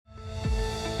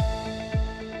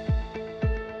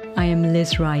I am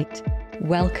Liz Wright.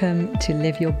 Welcome to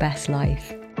Live Your Best Life.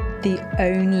 The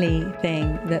only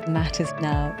thing that matters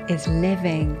now is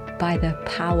living by the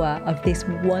power of this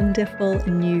wonderful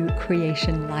new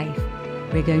creation life.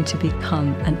 We're going to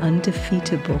become an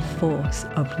undefeatable force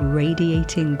of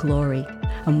radiating glory,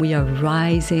 and we are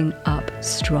rising up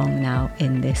strong now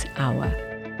in this hour.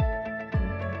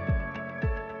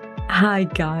 Hi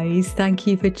guys, thank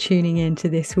you for tuning in to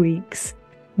this week's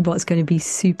what's going to be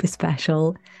super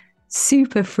special,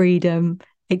 super freedom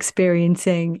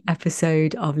experiencing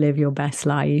episode of Live Your Best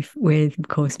Life with, of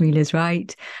course, me, Liz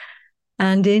Wright.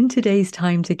 And in today's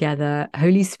time together,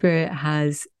 Holy Spirit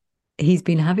he's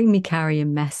been having me carry a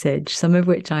message, some of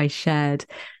which I shared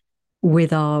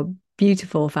with our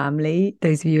beautiful family,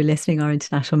 those of you who are listening, our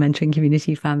international mentoring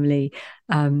community family,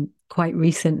 quite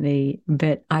recently.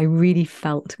 But I really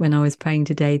felt when I was praying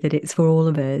today that it's for all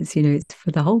of us, it's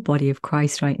for the whole body of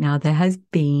Christ right now. There has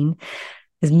been,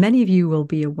 as many of you will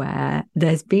be aware,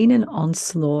 there's been an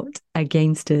onslaught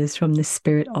against us from the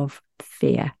spirit of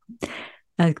fear.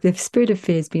 The spirit of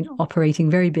fear has been operating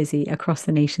very busy across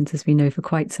the nations, as we know, for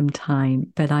quite some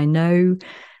time. But I know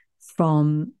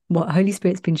from what Holy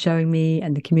Spirit's been showing me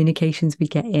and the communications we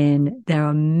get in, there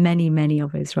are many, many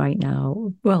of us right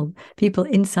now, well, people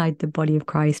inside the body of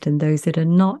Christ and those that are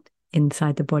not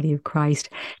inside the body of Christ,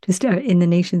 just in the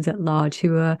nations at large,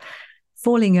 who are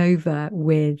falling over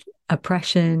with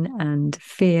oppression and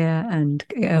fear and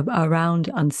around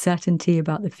uncertainty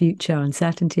about the future,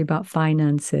 uncertainty about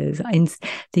finances,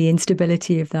 the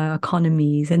instability of their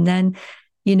economies, and then,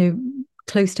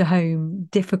 close to home,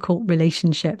 difficult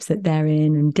relationships that they're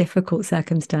in and difficult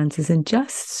circumstances and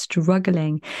just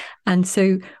struggling. And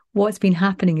so what's been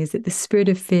happening is that the spirit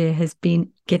of fear has been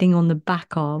getting on the back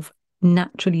of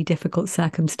naturally difficult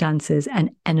circumstances and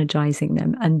energizing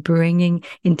them and bringing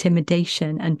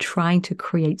intimidation and trying to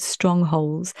create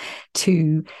strongholds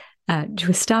to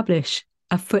establish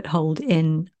a foothold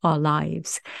in our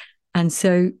lives. And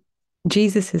so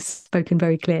Jesus has spoken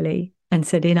very clearly and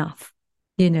said, enough.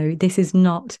 This is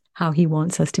not how he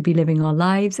wants us to be living our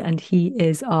lives. And he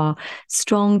is our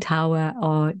strong tower,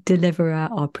 our deliverer,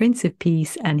 our Prince of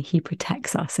Peace, and he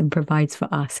protects us and provides for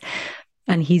us.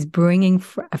 And he's bringing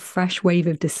a fresh wave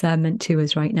of discernment to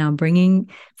us right now, bringing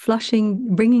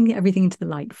everything into the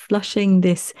light, flushing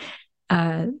this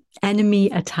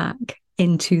enemy attack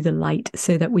into the light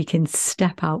so that we can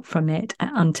step out from it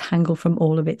and untangle from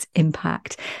all of its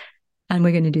impact. And we're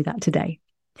going to do that today.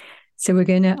 So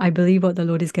I believe what the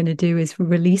Lord is going to do is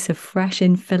release a fresh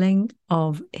infilling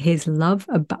of his love,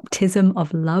 a baptism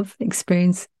of love,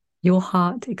 experience your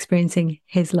heart, experiencing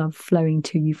his love flowing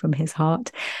to you from his heart.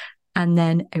 And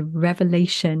then a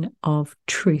revelation of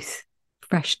truth,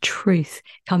 fresh truth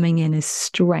coming in as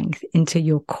strength into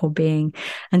your core being.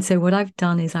 And so what I've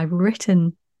done is I've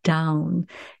written down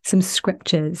some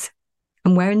scriptures.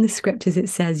 And where in the scriptures it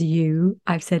says you,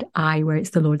 I've said I, where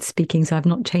it's the Lord speaking. So I've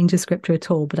not changed the scripture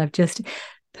at all, but I've just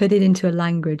put it into a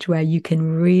language where you can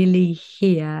really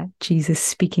hear Jesus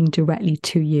speaking directly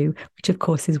to you, which of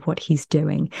course is what he's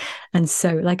doing. And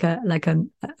so like a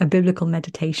biblical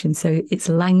meditation. So it's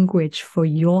language for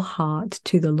your heart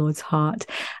to the Lord's heart,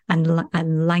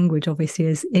 and language obviously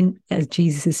as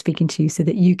Jesus is speaking to you, so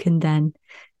that you can then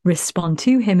respond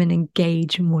to him and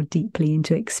engage more deeply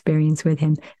into experience with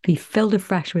him, be filled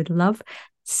afresh with love,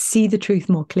 see the truth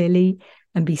more clearly,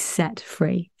 and be set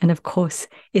free. And of course,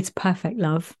 it's perfect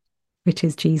love, which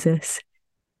is Jesus,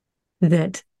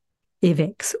 that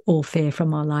evicts all fear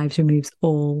from our lives, removes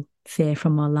all fear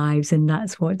from our lives. And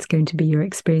that's what's going to be your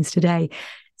experience today.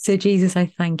 So Jesus, I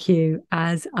thank you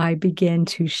as I begin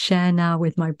to share now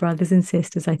with my brothers and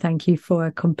sisters. I thank you for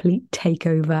a complete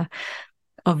takeover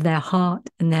of their heart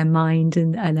and their mind,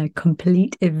 and a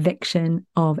complete eviction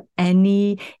of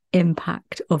any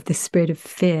impact of the spirit of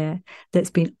fear that's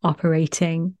been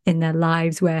operating in their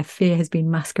lives, where fear has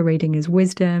been masquerading as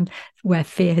wisdom, where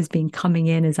fear has been coming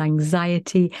in as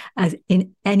anxiety,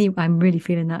 I'm really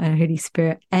feeling that in Holy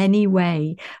Spirit. Any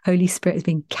way Holy Spirit has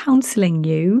been counseling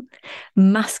you,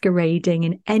 masquerading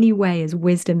in any way as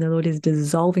wisdom, the Lord is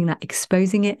dissolving that,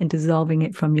 exposing it and dissolving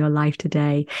it from your life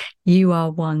today. You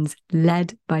are ones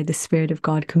led by the Spirit of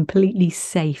God, completely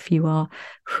safe. You are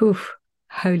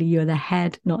holy, you're the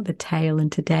head, not the tail.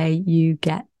 And today you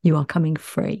are coming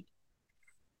free.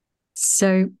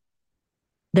 So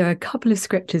there are a couple of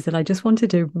scriptures that I just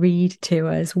wanted to read to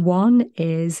us. One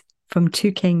is from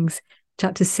 2 Kings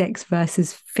chapter 6,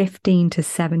 verses 15 to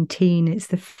 17. It's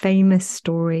the famous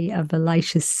story of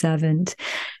Elisha's servant.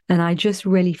 And I just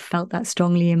really felt that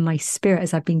strongly in my spirit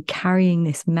as I've been carrying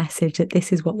this message that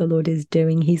this is what the Lord is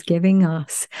doing. He's giving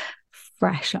us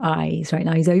fresh eyes right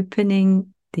now. He's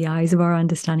opening the eyes of our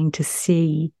understanding to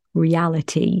see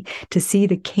reality, to see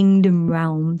the kingdom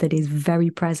realm that is very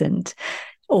present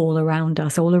all around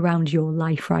us, all around your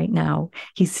life right now.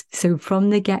 So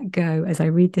from the get-go, as I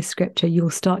read this scripture, you'll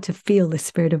start to feel the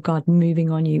Spirit of God moving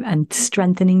on you and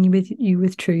strengthening you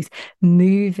with truth,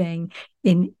 moving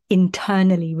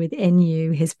internally within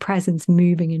you, his presence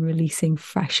moving and releasing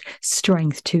fresh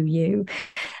strength to you.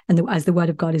 And as the word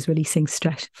of God is releasing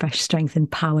fresh strength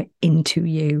and power into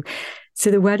you.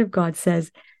 So the word of God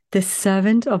says, the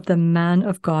servant of the man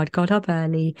of God got up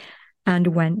early and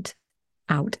went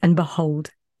out, and behold,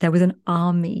 there was an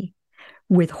army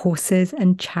with horses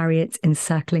and chariots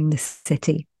encircling the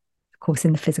city, of course,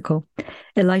 in the physical.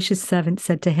 Elisha's servant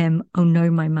said to him, "Oh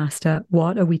no, my master,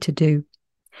 what are we to do?"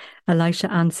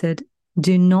 Elisha answered,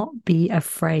 "Do not be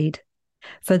afraid,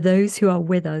 for those who are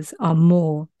with us are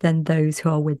more than those who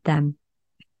are with them."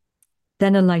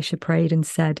 Then Elisha prayed and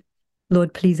said,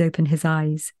 "Lord, please open his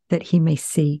eyes that he may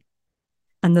see."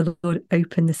 And the Lord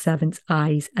opened the servant's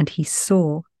eyes, and he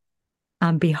saw,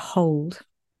 and behold,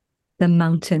 the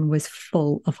mountain was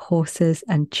full of horses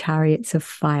and chariots of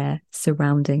fire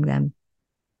surrounding them.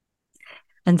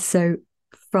 And so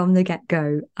from the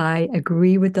get-go, I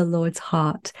agree with the Lord's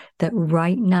heart that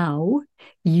right now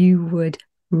you would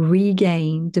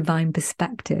regain divine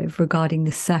perspective regarding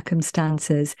the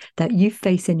circumstances that you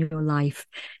face in your life,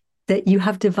 that you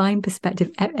have divine perspective.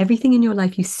 Everything in your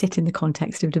life, you sit in the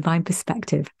context of divine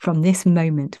perspective from this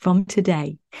moment, from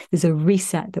today. There's a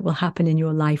reset that will happen in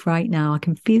your life right now. I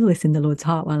can feel this in the Lord's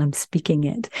heart while I'm speaking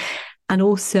it. And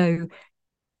also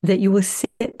that you will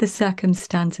sit the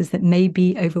circumstances that may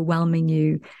be overwhelming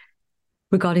you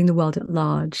regarding the world at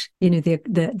large,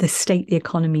 the state the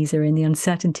economies are in, the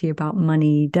uncertainty about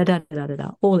money,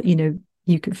 all,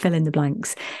 you could fill in the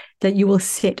blanks, that you will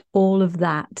sit all of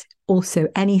that. Also,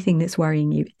 anything that's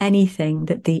worrying you, anything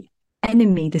that the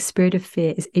enemy, the spirit of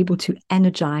fear, is able to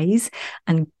energize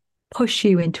and push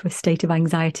you into a state of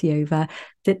anxiety over,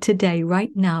 that today,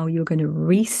 right now, you're going to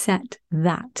reset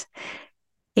that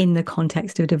in the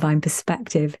context of divine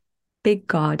perspective. Big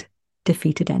God,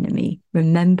 defeated enemy.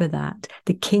 Remember that.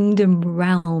 The kingdom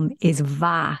realm is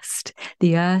vast.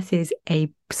 The earth is a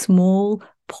small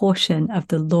portion of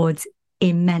the Lord's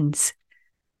immense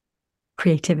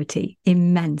creativity,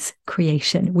 immense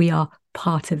creation. We are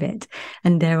part of it.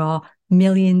 And there are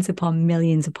millions upon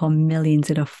millions upon millions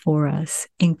that are for us,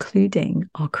 including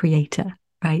our Creator,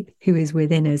 right? Who is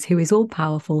within us, who is all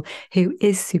powerful, who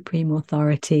is supreme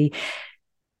authority,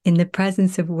 in the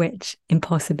presence of which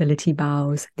impossibility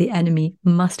bows. The enemy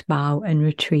must bow and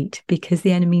retreat, because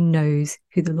the enemy knows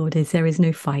who the Lord is. There is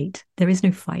no fight. There is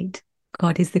no fight.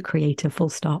 God is the creator, full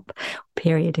stop,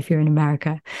 period, if you're in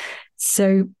America.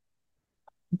 So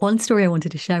one story I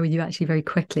wanted to share with you actually very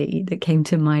quickly that came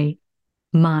to my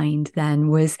mind then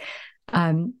was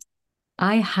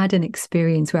I had an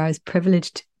experience where I was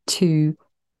privileged to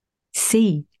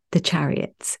see the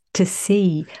chariots, to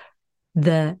see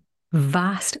the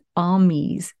vast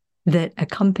armies that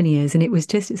accompany us. And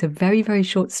it's a very, very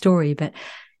short story, but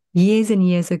years and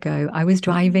years ago, I was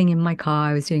driving in my car.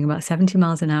 I was doing about 70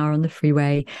 miles an hour on the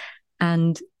freeway,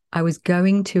 and I was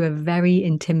going to a very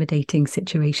intimidating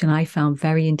situation. I found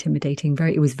very intimidating.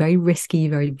 It was very risky,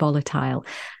 very volatile.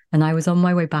 And I was on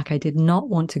my way back. I did not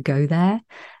want to go there,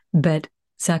 but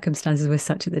circumstances were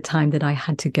such at the time that I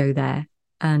had to go there,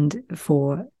 and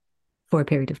for a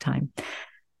period of time.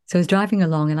 So I was driving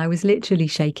along, and I was literally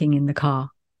shaking in the car,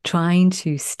 trying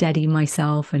to steady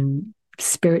myself and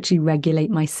spiritually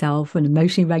regulate myself and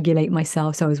emotionally regulate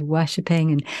myself. So I was worshiping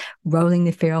and rolling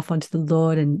the fear off onto the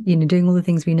Lord, and doing all the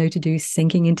things we know to do,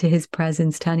 sinking into his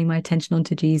presence, turning my attention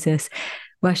onto Jesus,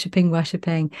 worshiping.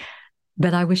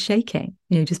 But I was shaking,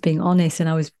 just being honest, and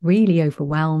I was really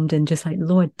overwhelmed, and just like,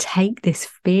 Lord, take this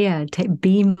fear,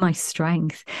 be my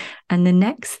strength. And the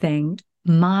next thing,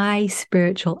 my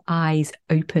spiritual eyes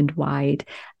opened wide,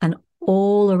 and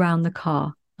all around the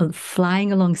car,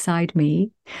 flying alongside me,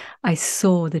 I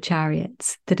saw the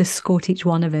chariots that escort each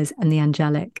one of us and the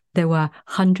angelic. There were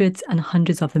hundreds and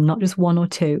hundreds of them, not just one or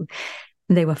two.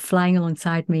 They were flying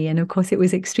alongside me. And of course, it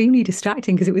was extremely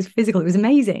distracting because it was physical. It was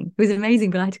amazing. It was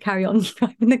amazing, but I had to carry on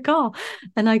driving the car,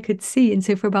 and I could see. And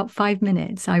so for about 5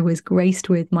 minutes, I was graced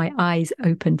with my eyes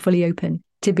open, fully open,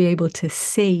 to be able to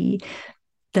see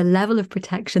the level of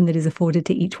protection that is afforded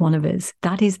to each one of us.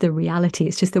 That is the reality.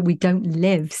 It's just that we don't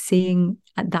live seeing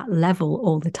at that level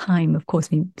all the time. Of course,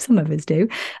 some of us do,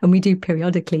 and we do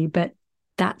periodically, but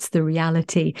that's the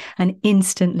reality. And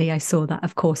instantly I saw that,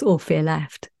 of course, all fear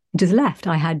left. Just left.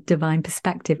 I had divine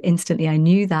perspective. Instantly, I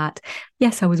knew that,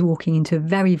 yes, I was walking into a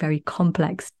very, very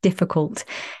complex, difficult,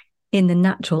 in the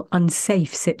natural,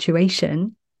 unsafe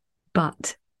situation,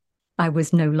 but I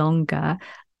was no longer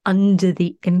under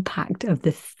the impact of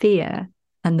the fear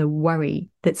and the worry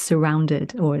that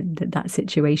surrounded or that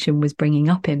situation was bringing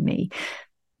up in me.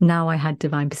 Now I had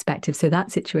divine perspective. So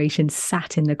that situation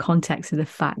sat in the context of the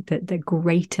fact that the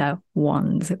greater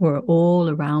ones were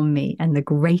all around me, and the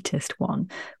greatest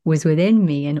one was within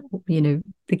me. And,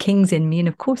 the king's in me. And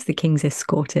of course, the king's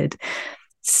escorted.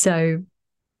 So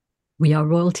we are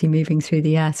royalty moving through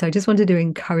the air. So I just wanted to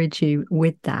encourage you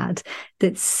with that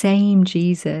same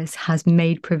Jesus has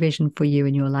made provision for you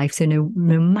in your life. So no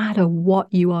matter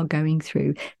what you are going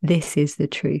through, this is the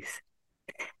truth.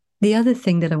 The other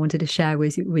thing that I wanted to share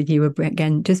with you,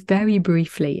 again, just very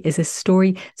briefly, is a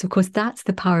story. So, of course, that's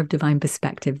the power of divine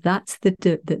perspective. That's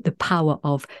the power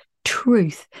of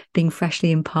truth being freshly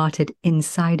imparted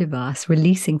inside of us,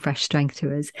 releasing fresh strength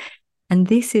to us. And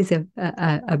this is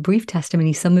a brief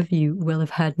testimony. Some of you will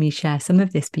have heard me share some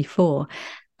of this before,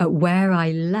 where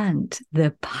I learnt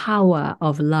the power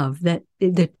of love, that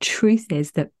the truth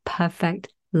is that perfect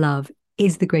love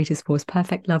is the greatest force.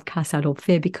 Perfect love casts out all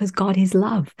fear, because God is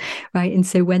love, right? And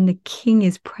so when the King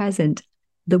is present,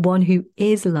 the one who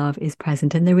is love is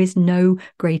present, and there is no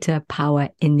greater power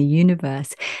in the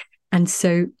universe. And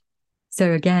so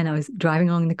again, I was driving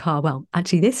along the car. Well,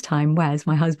 actually, this time, Wes,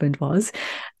 my husband,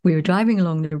 we were driving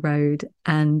along the road,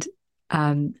 and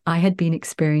I had been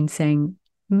experiencing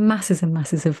masses and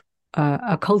masses of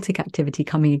occultic activity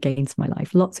coming against my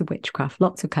life, lots of witchcraft,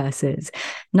 lots of curses,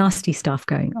 nasty stuff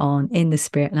going on in the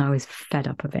spirit. And I was fed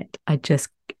up of it. I just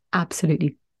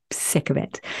absolutely sick of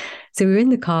it. So we were in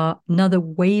the car, another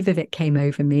wave of it came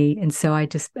over me. And so I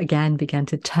just, again, began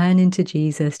to turn into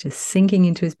Jesus, just sinking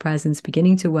into his presence,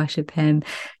 beginning to worship him,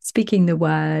 speaking the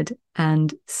word.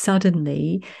 And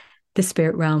suddenly the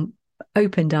spirit realm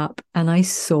opened up, and I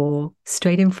saw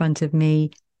straight in front of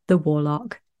me the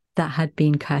warlock that had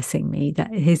been cursing me,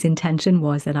 that his intention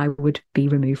was that I would be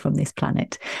removed from this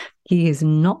planet. He was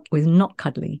not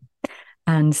cuddly.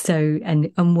 And so, and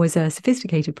was a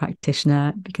sophisticated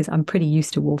practitioner, because I'm pretty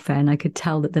used to warfare, and I could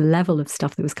tell that the level of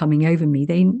stuff that was coming over me,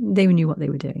 they knew what they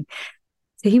were doing.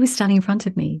 So he was standing in front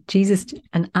of me, Jesus,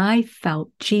 and I felt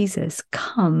Jesus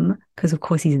come, because of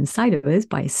course he's inside of us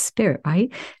by his spirit,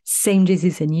 right? Same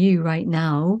Jesus in you right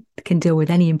now can deal with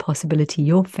any impossibility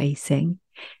you're facing.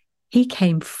 He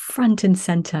came front and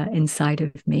center inside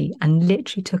of me and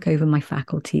literally took over my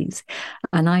faculties.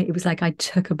 And it was like I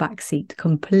took a back seat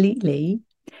completely,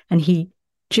 and he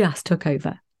just took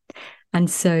over. And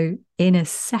so in a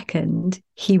second,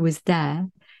 he was there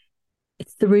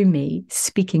through me,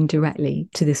 speaking directly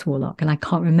to this warlock. And I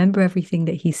can't remember everything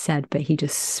that he said, but he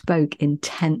just spoke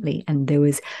intently. And there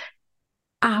was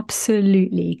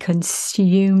absolutely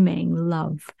consuming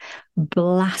love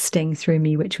blasting through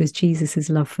me, which was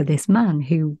Jesus's love for this man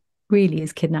who really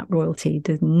is kidnapped royalty,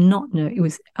 does not know, it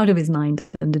was out of his mind,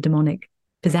 under demonic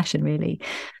possession, really.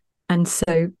 And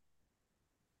so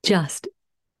just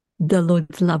the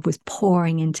Lord's love was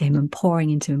pouring into him and pouring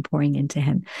into him, pouring into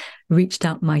him. Reached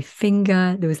out my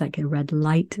finger. There was like a red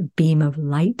light, a beam of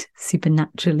light,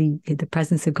 supernaturally, the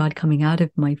presence of God coming out of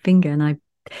my finger. And I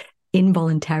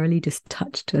involuntarily just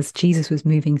touched, as Jesus was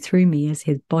moving through me, as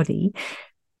his body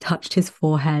touched his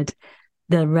forehead.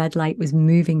 The red light was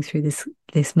moving through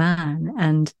this man,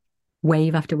 and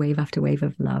wave after wave after wave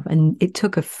of love. And it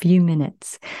took a few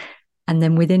minutes. And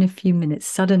then within a few minutes,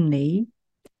 suddenly,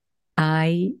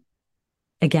 I,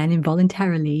 again,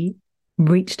 involuntarily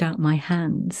reached out my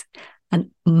hands,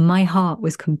 and my heart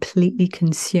was completely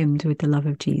consumed with the love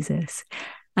of Jesus.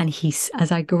 And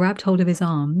as I grabbed hold of his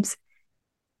arms,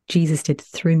 Jesus did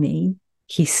through me.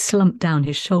 He slumped down,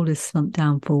 his shoulders slumped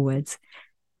down forwards.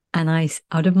 And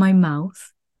out of my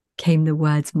mouth came the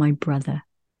words, my brother.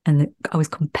 And I was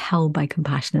compelled by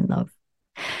compassionate love.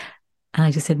 And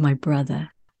I just said, my brother,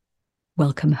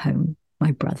 welcome home,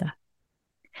 my brother.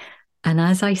 And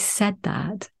as I said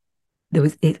that,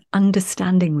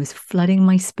 understanding was flooding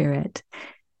my spirit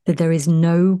that there is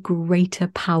no greater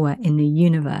power in the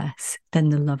universe than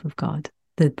the love of God,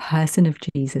 the person of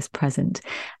Jesus present.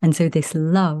 And so this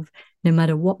love, no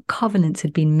matter what covenants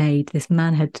had been made, this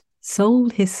man had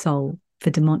sold his soul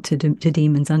to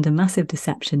demons under massive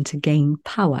deception to gain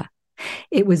power.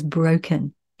 It was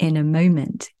broken in a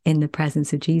moment in the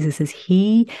presence of Jesus as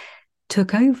he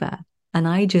took over. And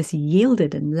I just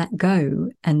yielded and let go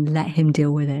and let him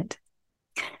deal with it.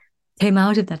 Came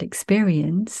out of that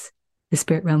experience, the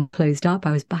spirit realm closed up.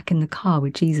 I was back in the car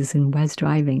with Jesus and Wes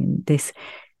driving, and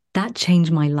that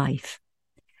changed my life,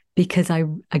 because I,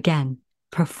 again,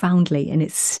 profoundly, and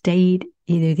it stayed,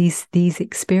 these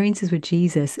experiences with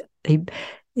Jesus,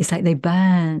 it's like they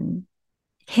burn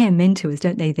him into us,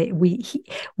 don't they? That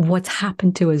what's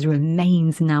happened to us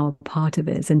remains now a part of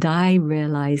us. And I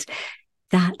realized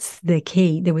that's the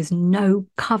key. There was no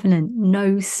covenant,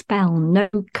 no spell, no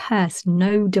curse,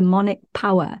 no demonic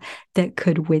power that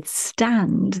could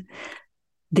withstand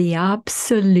the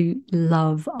absolute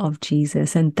love of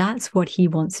Jesus. And that's what he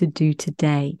wants to do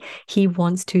today. He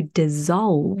wants to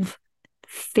dissolve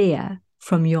fear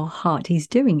from your heart. He's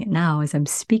doing it now as I'm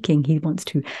speaking. He wants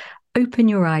to open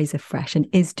your eyes afresh, and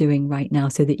is doing right now,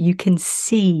 so that you can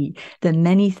see the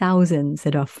many thousands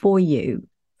that are for you,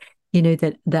 you know,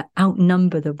 that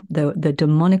outnumber the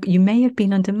demonic. You may have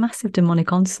been under massive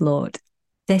demonic onslaught.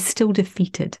 They're still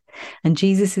defeated. And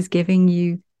Jesus is giving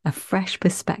you a fresh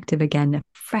perspective again, a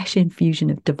fresh infusion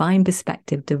of divine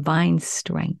perspective, divine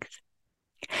strength.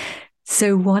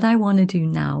 So what I want to do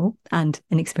now, and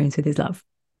an experience with his love,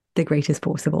 the greatest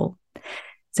force of all.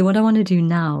 So what I want to do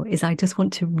now is I just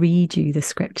want to read you the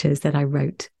scriptures that I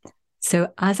wrote. So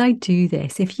as I do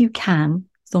this, if you can,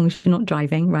 as long as you're not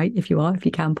driving, right? If you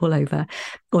can pull over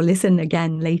or listen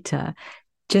again later,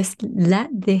 just let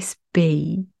this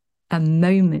be a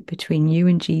moment between you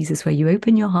and Jesus where you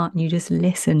open your heart and you just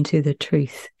listen to the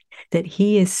truth that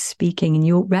he is speaking, and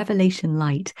your revelation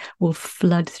light will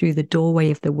flood through the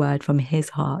doorway of the word from his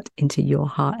heart into your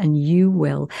heart, and you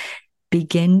will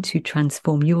begin to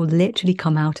transform. You will literally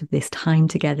come out of this time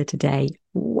together today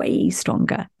way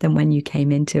stronger than when you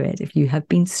came into it. If you have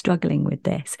been struggling with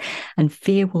this, and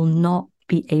fear will not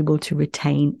be able to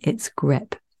retain its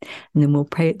grip. And then we'll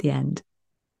pray at the end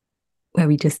where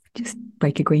we just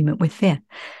break agreement with fear.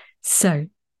 So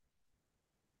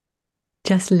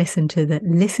just listen to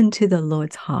the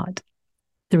Lord's heart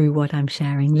through what I'm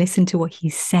sharing. Listen to what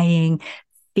he's saying.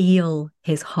 Feel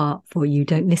his heart for you.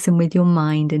 Don't listen with your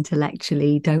mind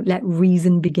intellectually. Don't let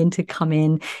reason begin to come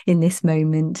in this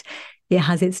moment. It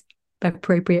has its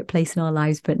appropriate place in our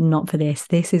lives, but not for this.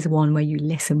 This is one where you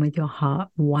listen with your heart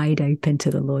wide open to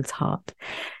the Lord's heart.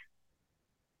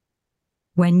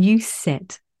 When you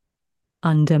sit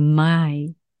under my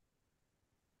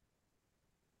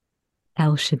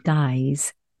El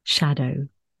Shaddai's shadow,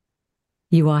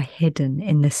 you are hidden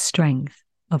in the strength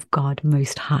of God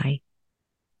Most High.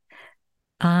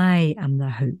 I am the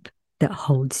hope that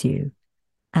holds you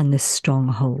and the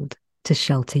stronghold to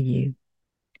shelter you,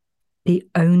 the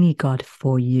only God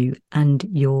for you and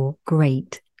your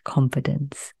great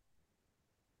confidence.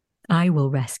 I will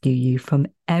rescue you from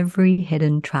every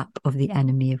hidden trap of the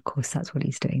enemy. Of course, that's what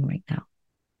he's doing right now.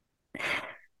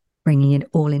 Bringing it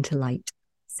all into light,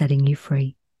 setting you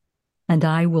free. And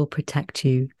I will protect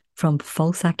you from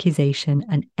false accusation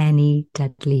and any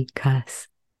deadly curse.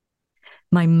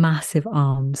 My massive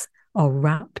arms are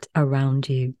wrapped around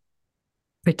you,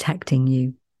 protecting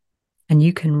you, and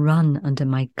you can run under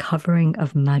my covering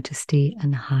of majesty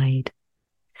and hide.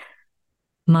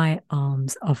 My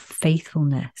arms of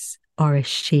faithfulness are a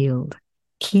shield,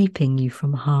 keeping you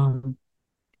from harm.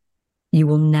 You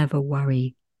will never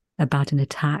worry about an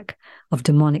attack of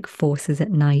demonic forces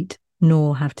at night,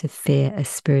 nor have to fear a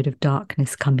spirit of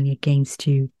darkness coming against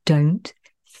you. Don't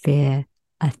fear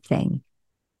a thing.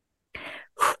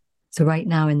 So right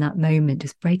now in that moment,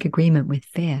 just break agreement with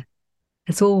fear.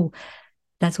 That's all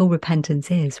repentance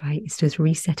is, right? It's just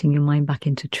resetting your mind back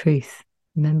into truth,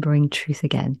 remembering truth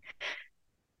again.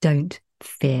 Don't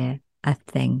fear a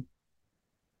thing.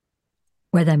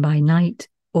 Whether by night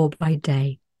or by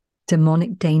day,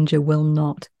 demonic danger will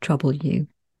not trouble you,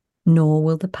 nor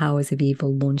will the powers of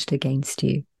evil launched against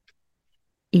you.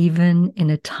 Even in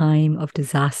a time of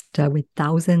disaster with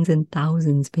thousands and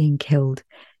thousands being killed,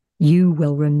 you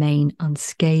will remain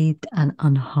unscathed and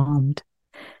unharmed.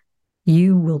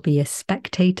 You will be a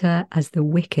spectator as the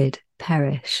wicked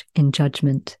perish in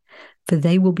judgment, for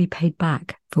they will be paid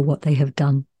back for what they have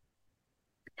done.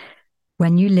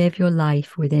 When you live your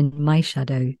life within my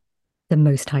shadow, the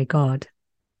Most High God,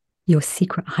 your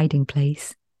secret hiding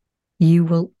place, you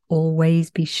will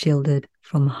always be shielded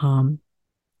from harm.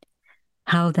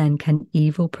 How then can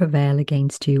evil prevail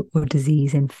against you or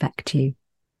disease infect you?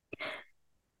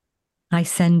 I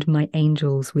send my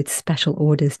angels with special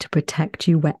orders to protect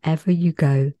you wherever you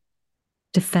go,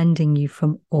 defending you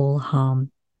from all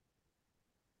harm.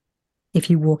 If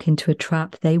you walk into a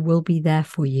trap, they will be there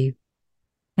for you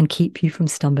and keep you from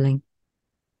stumbling.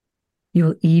 You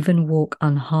will even walk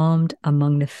unharmed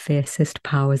among the fiercest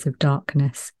powers of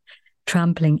darkness,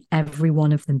 trampling every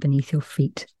one of them beneath your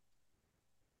feet.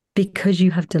 Because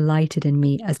you have delighted in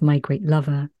me as my great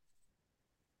lover,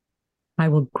 I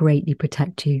will greatly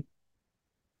protect you.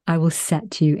 I will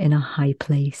set you in a high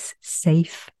place,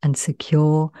 safe and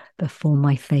secure before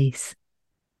my face.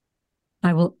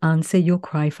 I will answer your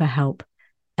cry for help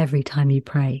every time you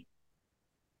pray.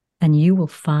 And you will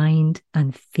find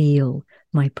and feel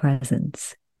my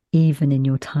presence, even in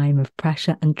your time of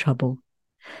pressure and trouble.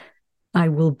 I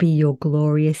will be your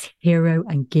glorious hero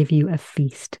and give you a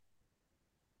feast.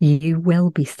 You will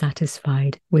be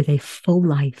satisfied with a full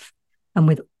life and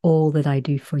with all that I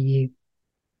do for you,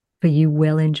 for you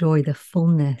will enjoy the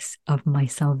fullness of my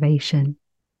salvation.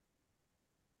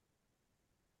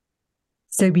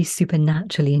 So be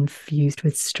supernaturally infused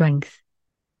with strength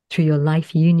through your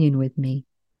life union with me.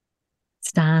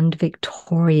 Stand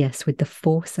victorious with the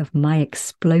force of my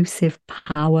explosive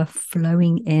power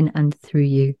flowing in and through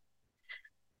you.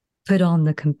 Put on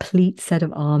the complete set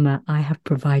of armor I have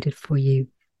provided for you,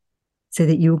 so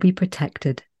that you will be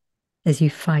protected as you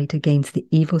fight against the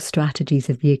evil strategies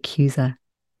of the accuser.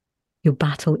 Your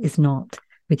battle is not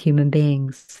with human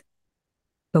beings,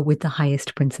 but with the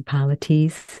highest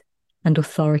principalities and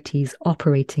authorities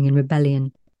operating in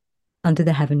rebellion under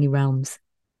the heavenly realms.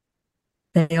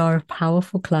 They are a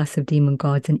powerful class of demon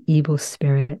gods and evil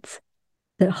spirits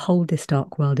that hold this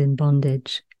dark world in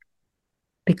bondage.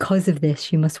 Because of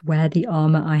this, you must wear the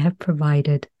armor I have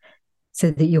provided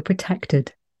so that you're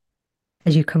protected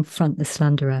as you confront the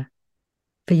slanderer,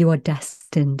 for you are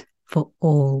destined for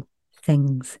all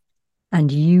things,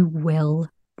 and you will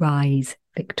rise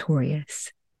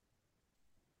victorious.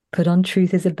 Put on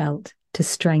truth as a belt to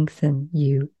strengthen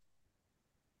you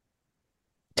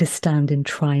to stand in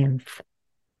triumph.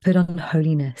 Put on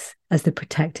holiness as the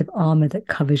protective armor that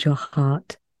covers your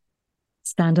heart.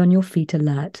 Stand on your feet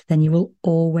alert, then you will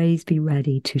always be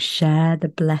ready to share the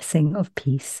blessing of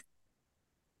peace.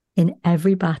 In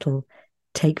every battle,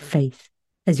 take faith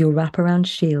as your wraparound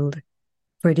shield,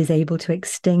 for it is able to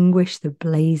extinguish the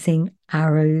blazing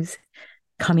arrows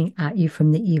coming at you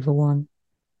from the evil one.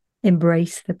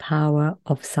 Embrace the power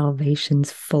of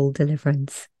salvation's full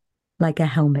deliverance, like a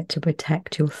helmet to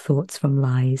protect your thoughts from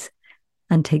lies,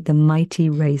 and take the mighty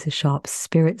razor-sharp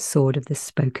spirit sword of the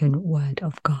spoken word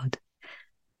of God.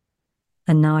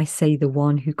 And now I say, the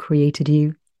one who created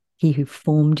you, he who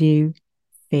formed you,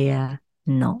 fear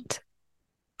not,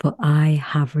 for I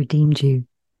have redeemed you.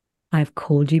 I have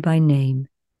called you by name.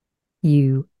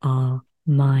 You are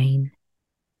mine.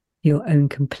 Your own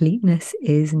completeness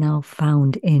is now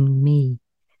found in me.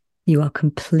 You are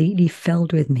completely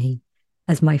filled with me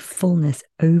as my fullness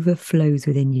overflows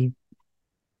within you.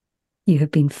 You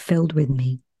have been filled with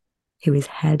me, who is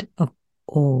head of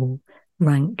all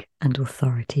rank and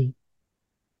authority.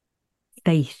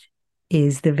 Faith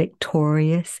is the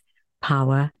victorious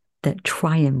power that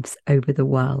triumphs over the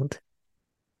world.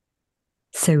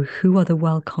 So who are the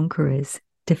world conquerors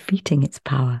defeating its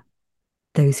power?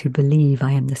 Those who believe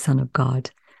I am the Son of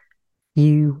God.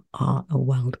 You are a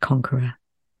world conqueror.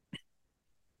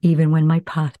 Even when my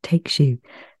path takes you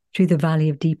through the valley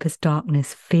of deepest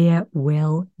darkness, fear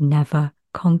will never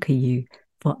conquer you,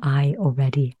 for I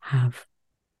already have.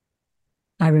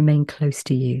 I remain close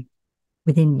to you,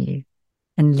 within you,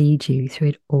 and lead you through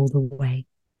it all the way.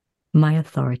 My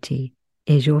authority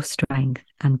is your strength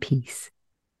and peace.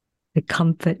 The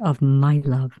comfort of my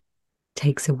love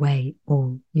takes away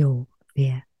all your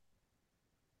fear.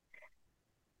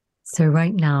 So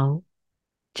right now,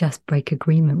 just break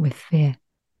agreement with fear.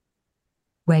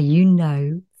 Where you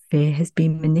know fear has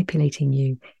been manipulating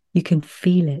you, you can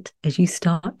feel it as you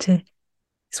start to,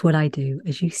 it's what I do,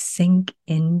 as you sink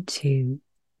into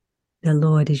the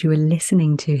Lord, as you are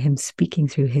listening to him speaking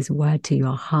through his word to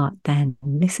your heart, then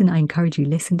listen, I encourage you,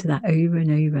 listen to that over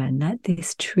and over and let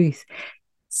this truth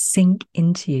sink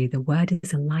into you. The word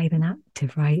is alive and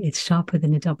active, right? It's sharper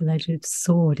than a double-edged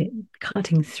sword. It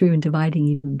cutting through and dividing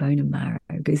even bone and marrow.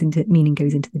 Goes into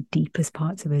the deepest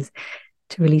parts of us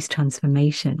to release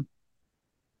transformation.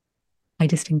 I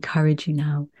just encourage you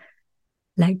now,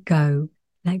 let go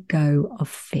of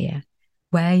fear.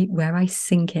 Where I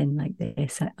sink in like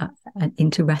this,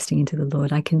 into resting into the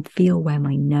Lord, I can feel where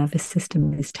my nervous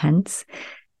system is tense.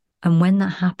 And when that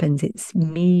happens, it's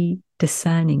me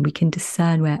discerning. We can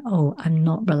discern where, oh, I'm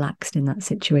not relaxed in that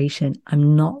situation.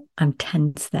 I'm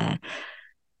tense there.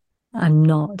 I'm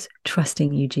not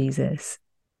trusting you, Jesus.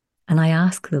 And I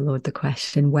ask the Lord the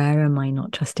question, where am I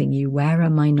not trusting you? Where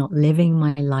am I not living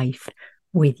my life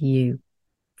with you?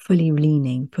 Fully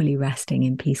leaning, fully resting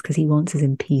in peace, because he wants us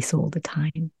in peace all the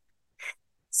time.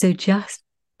 So just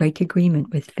break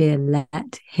agreement with fear.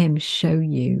 Let him show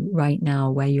you right now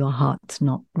where your heart's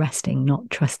not resting, not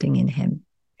trusting in him.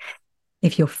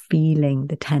 If you're feeling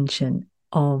the tension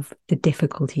of the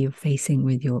difficulty you're facing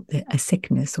with a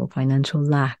sickness or financial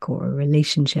lack or a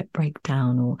relationship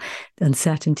breakdown or the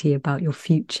uncertainty about your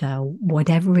future,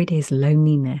 whatever it is,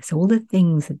 loneliness, all the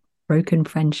things that broken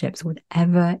friendships,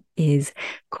 whatever is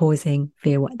causing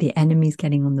fear, what the enemy's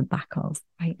getting on the back of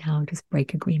right now, just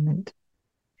break agreement.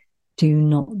 Do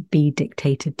not be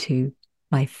dictated to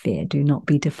by fear. Do not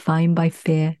be defined by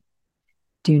fear.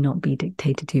 Do not be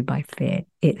dictated to by fear.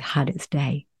 It had its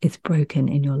day. It's broken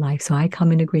in your life. So I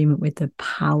come in agreement with the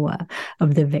power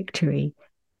of the victory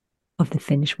of the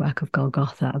finished work of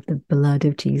Golgotha, of the blood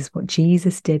of Jesus, what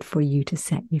Jesus did for you to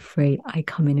set you free. I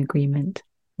come in agreement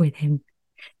with him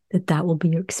that will be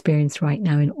your experience right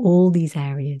now in all these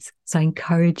areas. So I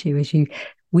encourage you, as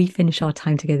we finish our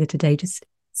time together today, just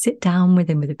sit down with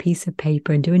him with a piece of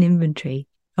paper and do an inventory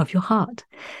of your heart.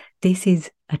 This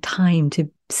is a time to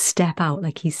step out,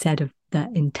 like he said, of the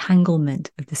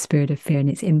entanglement of the spirit of fear and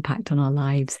its impact on our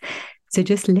lives. So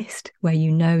just list where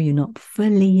you know you're not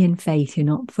fully in faith, you're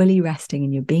not fully resting,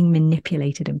 and you're being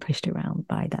manipulated and pushed around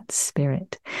by that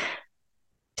spirit.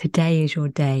 Today is your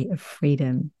day of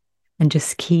freedom, and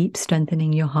just keep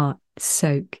strengthening your heart.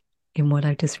 Soak in what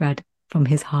I've just read from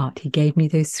his heart. He gave me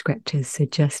those scriptures, so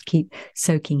just keep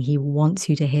soaking. He wants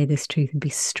you to hear this truth and be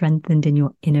strengthened in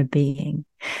your inner being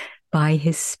by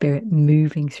his spirit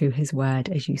moving through his word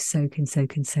as you soak and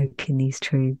soak and soak in these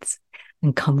truths,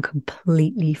 and come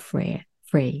completely free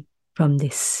from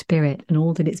this spirit and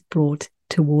all that it's brought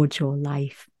towards your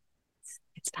life.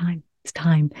 It's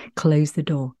time. Close the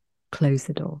door.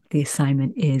 The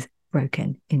assignment is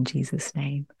broken in Jesus'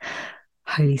 name.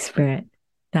 Holy Spirit,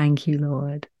 thank you,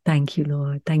 Lord. Thank you,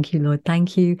 Lord. Thank you, Lord.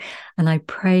 Thank you. And I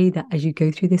pray that as you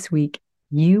go through this week,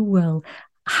 you will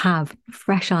have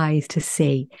fresh eyes to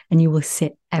see, and you will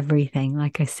sit everything,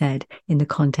 like I said, in the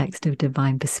context of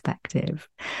divine perspective.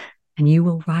 And you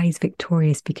will rise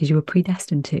victorious because you were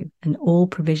predestined to, and all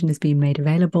provision has been made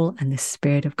available, and the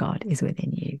Spirit of God is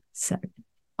within you. So,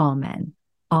 amen.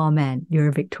 Amen. You're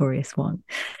a victorious one.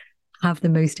 Have the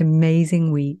most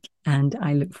amazing week, and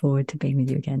I look forward to being with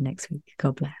you again next week.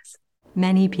 God bless.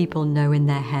 Many people know in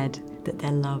their head that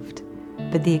they're loved,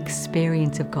 but the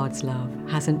experience of God's love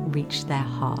hasn't reached their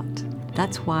heart.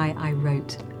 That's why I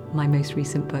wrote my most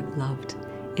recent book, Loved.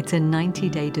 It's a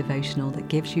 90-day devotional that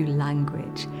gives you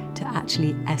language to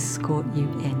actually escort you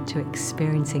into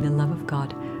experiencing the love of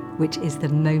God, which is the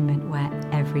moment where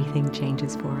everything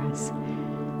changes for us.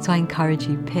 So I encourage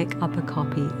you, pick up a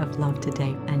copy of Love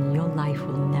today, and your life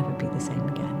will never be the same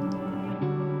again.